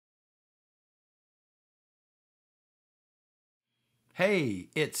Hey,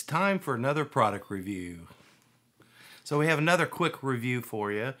 it's time for another product review. So we have another quick review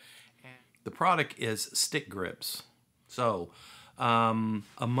for you. The product is StickGripps. So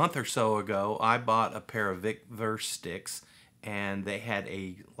a month or so ago, I bought a pair of Vic Verse sticks, and they had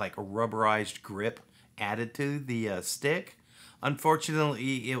a rubberized grip added to the stick.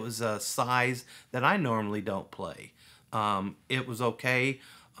 Unfortunately, it was a size that I normally don't play. It was okay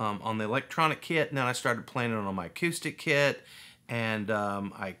on the electronic kit, and then I started playing it on my acoustic kit, and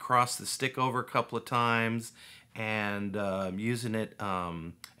I crossed the stick over a couple of times, and using it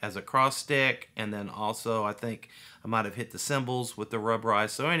as a cross stick, and then also I think I might have hit the cymbals with the rubberized.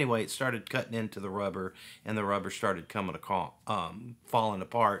 So anyway, it started cutting into the rubber, and the rubber started falling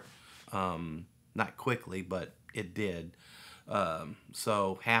apart. Not quickly, but it did.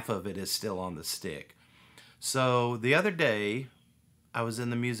 So half of it is still on the stick. So the other day, I was in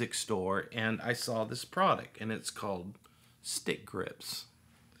the music store and I saw this product, and it's called StickGripps.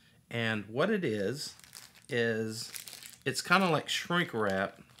 And what it is it's kind of like shrink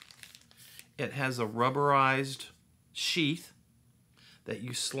wrap. It has a rubberized sheath that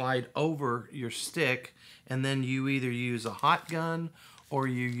you slide over your stick, and then you either use a hot gun or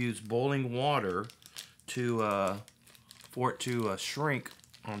you use boiling water to for it to shrink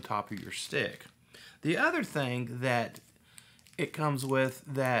on top of your stick. The other thing that it comes with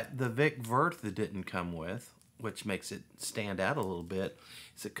that the Vic Versa didn't come with, which makes it stand out a little bit,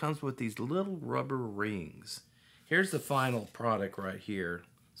 is it comes with these little rubber rings. Here's the final product right here.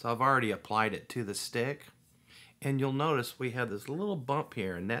 So I've already applied it to the stick, and you'll notice we have this little bump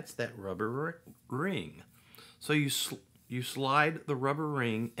here, and that's that rubber ring. So you slide the rubber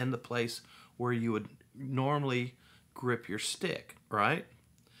ring in the place where you would normally grip your stick, right?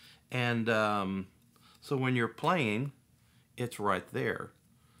 And so when you're playing, it's right there.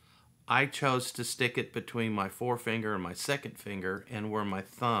 I chose to stick it between my forefinger and my second finger, and where my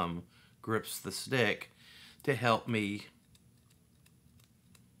thumb grips the stick, to help me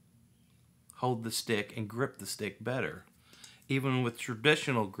hold the stick and grip the stick better. Even with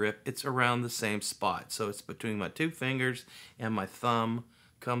traditional grip, it's around the same spot. So it's between my two fingers, and my thumb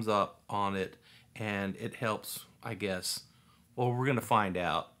comes up on it, and it helps, I guess. Well, we're going to find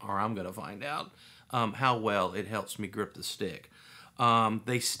out, or I'm going to find out, how well it helps me grip the stick.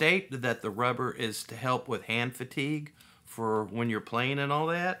 They state that the rubber is to help with hand fatigue for when you're playing and all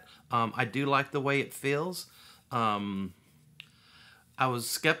that. I do like the way it feels. I was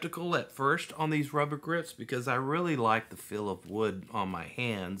skeptical at first on these rubber grips because I really like the feel of wood on my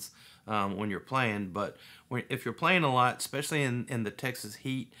hands when you're playing. But if you're playing a lot, especially in the Texas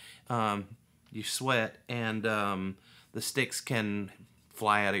heat, you sweat, and the sticks can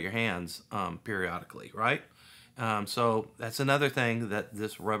fly out of your hands periodically, right? So that's another thing that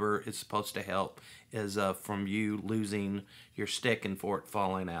this rubber is supposed to help, is from you losing your stick and for it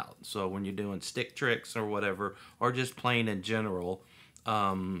falling out. So when you're doing stick tricks or whatever, or just playing in general,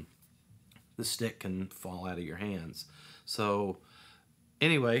 the stick can fall out of your hands. So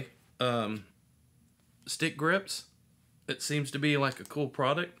anyway, StickGripps, it seems to be like a cool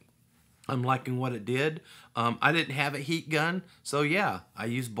product. I'm liking what it did. I didn't have a heat gun, so yeah, I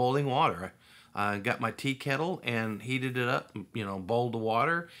used boiling water. I got my tea kettle and heated it up, boiled the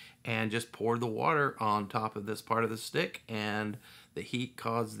water, and just poured the water on top of this part of the stick, and the heat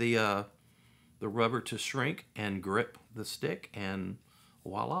caused the rubber to shrink and grip the stick, and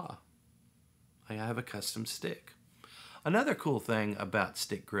voila, I have a custom stick. Another cool thing about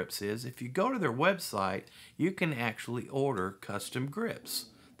StickGripps is if you go to their website, you can actually order custom grips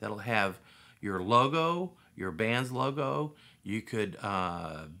that'll have your logo, your band's logo. You could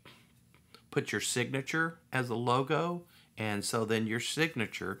put your signature as a logo, and so then your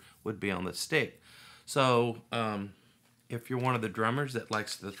signature would be on the stick. So if you're one of the drummers that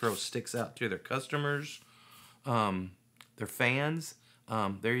likes to throw sticks out to their customers, their fans,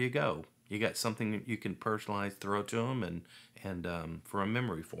 there you go. You got something that you can personalize, throw to them, and for a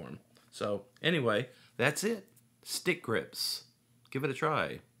memory for them. So anyway, that's it. StickGripps. Give it a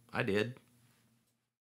try. I did.